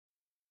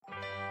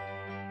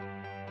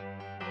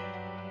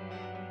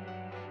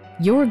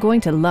You're going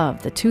to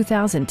love the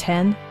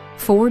 2010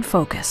 Ford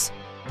Focus.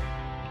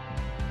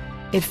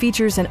 It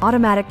features an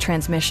automatic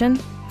transmission,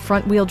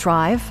 front-wheel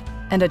drive,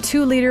 and a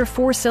 2-liter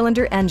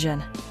 4-cylinder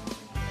engine.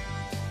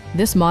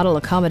 This model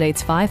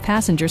accommodates 5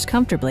 passengers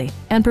comfortably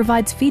and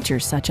provides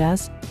features such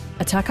as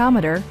a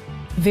tachometer,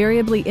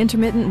 variably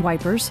intermittent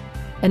wipers,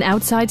 an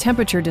outside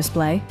temperature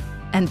display,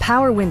 and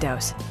power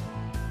windows.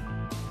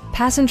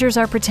 Passengers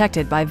are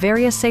protected by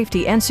various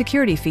safety and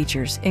security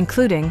features,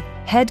 including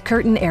head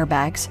curtain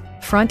airbags,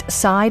 front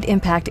side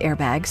impact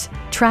airbags,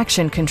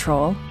 traction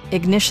control,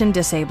 ignition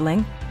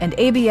disabling, and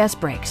ABS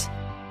brakes.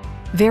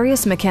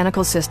 Various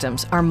mechanical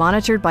systems are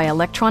monitored by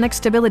electronic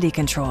stability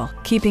control,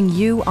 keeping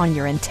you on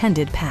your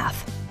intended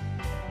path.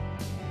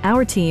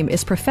 Our team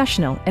is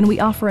professional and we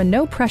offer a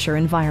no-pressure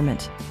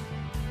environment.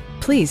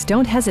 Please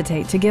don't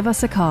hesitate to give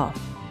us a call.